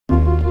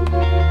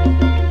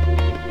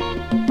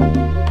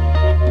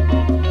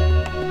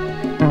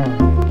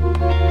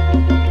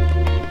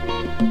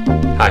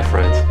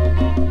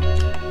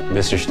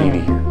Mr. Stevey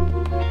here.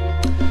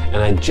 And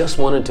I just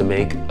wanted to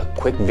make a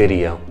quick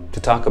video to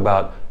talk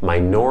about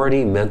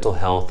Minority Mental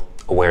Health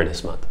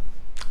Awareness Month,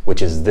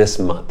 which is this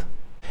month,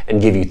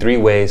 and give you 3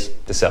 ways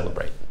to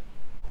celebrate.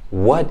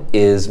 What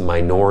is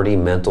Minority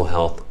Mental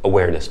Health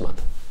Awareness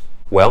Month?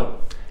 Well,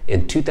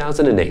 in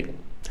 2008,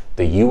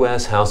 the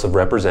U.S. House of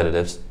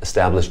Representatives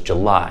established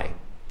July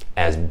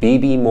as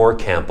Bebe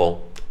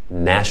Campbell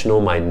National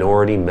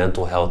Minority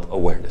Mental Health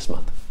Awareness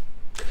Month.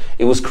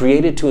 It was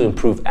created to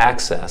improve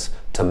access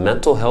to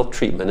mental health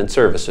treatment and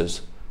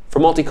services for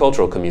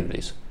multicultural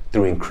communities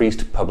through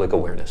increased public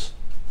awareness.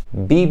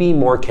 Bebe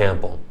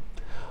Campbell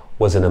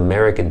was an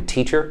American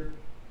teacher,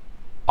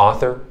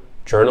 author,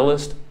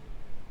 journalist,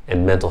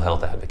 and mental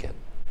health advocate.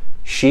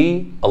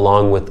 She,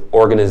 along with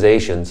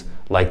organizations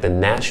like the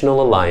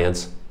National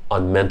Alliance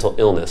on Mental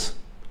Illness,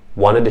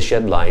 wanted to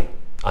shed light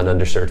on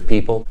underserved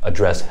people,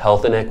 address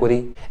health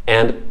inequity,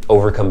 and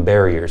overcome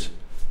barriers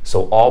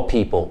so all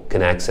people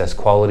can access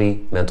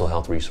quality mental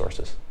health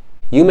resources.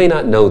 You may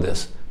not know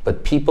this,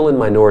 but people in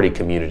minority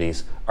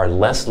communities are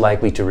less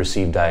likely to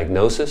receive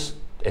diagnosis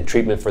and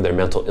treatment for their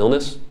mental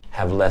illness,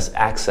 have less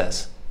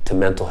access to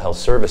mental health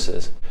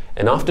services,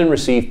 and often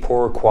receive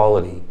poorer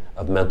quality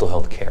of mental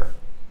health care.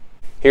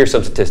 Here are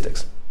some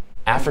statistics.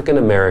 African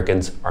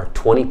Americans are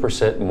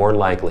 20% more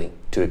likely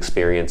to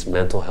experience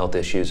mental health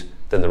issues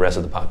than the rest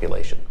of the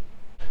population.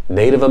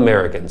 Native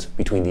Americans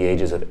between the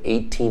ages of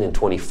 18 and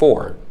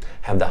 24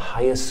 have the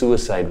highest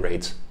suicide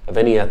rates of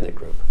any ethnic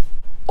group.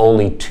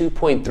 Only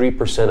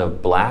 2.3%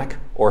 of Black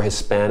or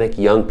Hispanic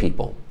young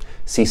people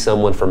see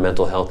someone for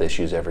mental health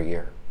issues every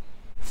year.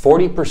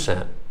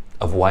 40%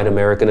 of white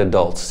American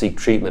adults seek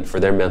treatment for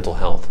their mental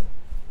health,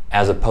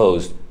 as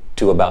opposed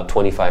to about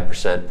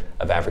 25%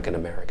 of African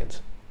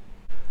Americans.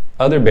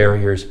 Other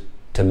barriers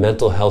to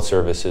mental health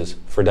services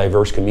for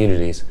diverse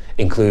communities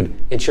include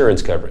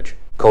insurance coverage,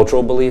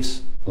 cultural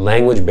beliefs,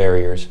 language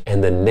barriers,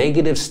 and the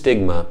negative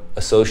stigma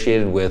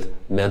associated with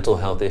mental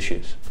health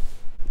issues.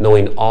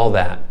 Knowing all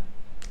that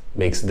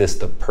makes this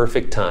the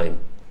perfect time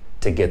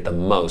to get the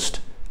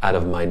most out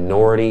of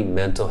Minority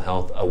Mental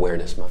Health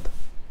Awareness Month.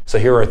 So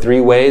here are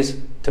 3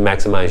 ways to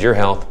maximize your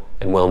health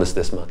and wellness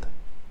this month.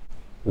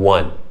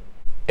 1.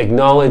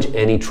 Acknowledge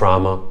any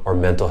trauma or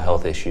mental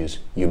health issues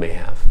you may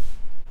have.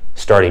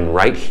 Starting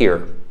right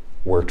here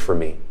worked for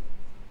me,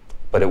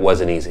 but it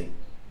wasn't easy.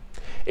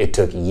 It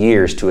took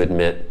years to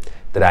admit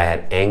that I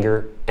had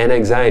anger and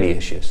anxiety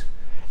issues,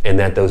 and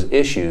that those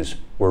issues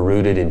were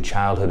rooted in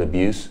childhood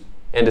abuse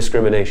and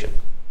discrimination.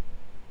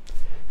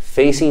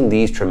 Facing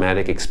these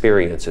traumatic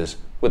experiences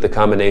with a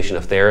combination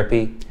of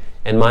therapy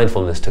and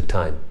mindfulness took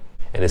time,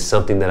 and is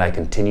something that I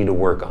continue to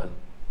work on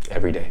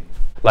every day.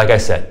 Like I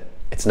said,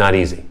 it's not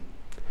easy,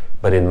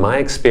 but in my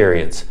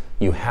experience,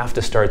 you have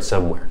to start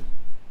somewhere,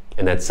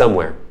 and that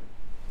somewhere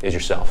is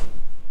yourself.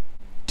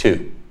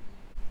 2.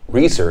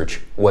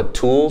 Research what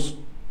tools,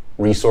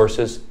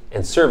 resources,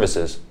 and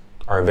services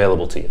are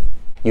available to you.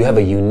 You have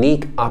a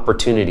unique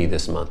opportunity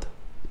this month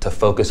to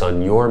focus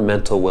on your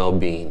mental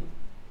well-being.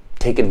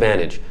 Take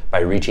advantage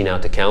by reaching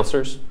out to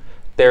counselors,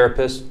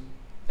 therapists,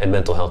 and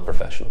mental health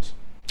professionals.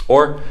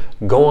 Or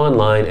go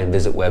online and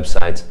visit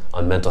websites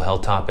on mental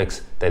health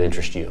topics that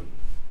interest you.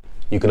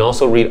 You can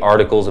also read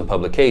articles and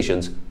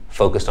publications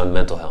focused on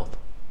mental health.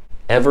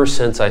 Ever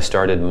since I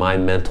started my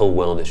mental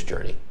wellness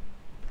journey,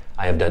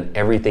 I have done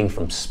everything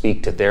from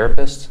speak to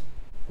therapists,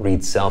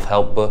 read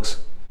self-help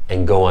books,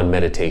 and go on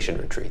meditation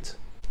retreats.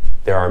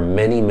 There are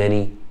many,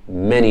 many,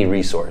 many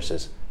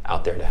resources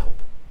out there to help.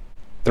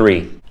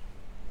 3.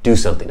 Do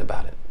something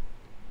about it.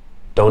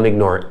 Don't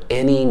ignore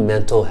any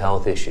mental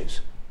health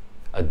issues.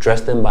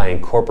 Address them by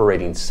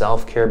incorporating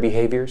self-care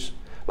behaviors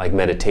like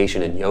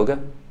meditation and yoga,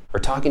 or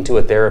talking to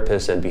a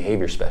therapist and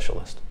behavior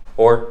specialist,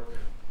 or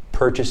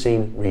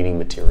purchasing reading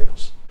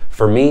materials.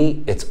 For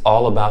me, it's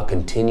all about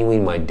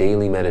continuing my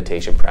daily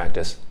meditation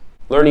practice,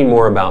 learning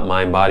more about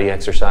mind-body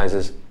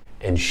exercises,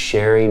 and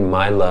sharing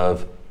my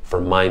love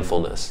for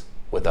mindfulness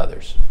with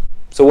others.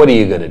 So what are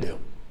you going to do?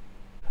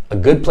 A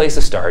good place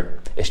to start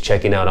is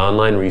checking out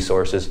online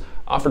resources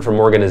offered from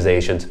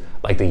organizations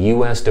like the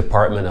U.S.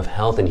 Department of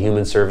Health and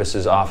Human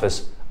Services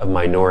Office of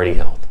Minority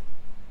Health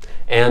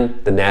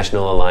and the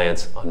National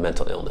Alliance on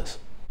Mental Illness.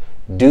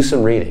 Do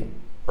some reading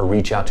or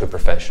reach out to a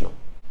professional,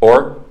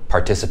 or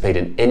participate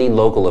in any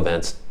local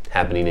events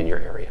happening in your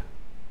area.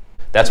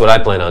 That's what I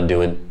plan on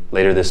doing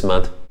later this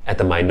month at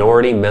the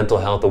Minority Mental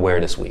Health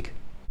Awareness Week.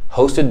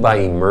 Hosted by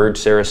Emerge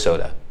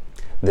Sarasota,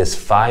 this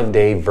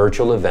 5-day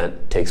virtual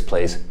event takes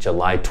place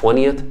July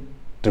 20th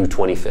through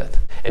 25th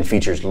and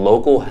features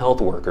local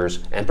health workers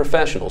and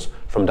professionals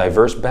from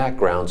diverse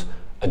backgrounds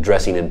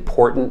addressing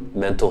important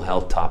mental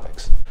health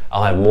topics.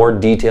 I'll have more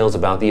details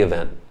about the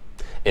event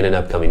in an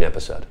upcoming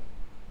episode.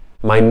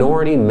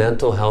 Minority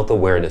Mental Health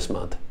Awareness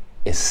Month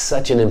is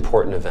such an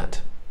important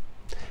event,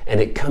 and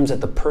it comes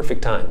at the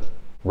perfect time.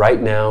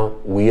 Right now,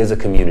 we as a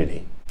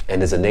community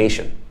and as a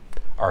nation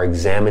are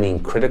examining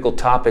critical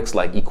topics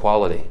like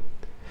equality,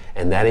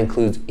 and that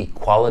includes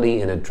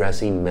equality in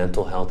addressing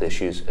mental health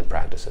issues and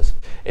practices.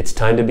 It's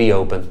time to be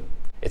open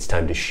It's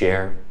time to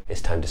share.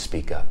 It's time to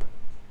speak up.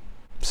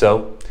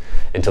 So,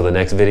 until the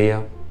next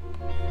video,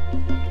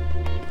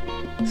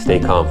 stay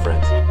calm,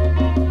 friends.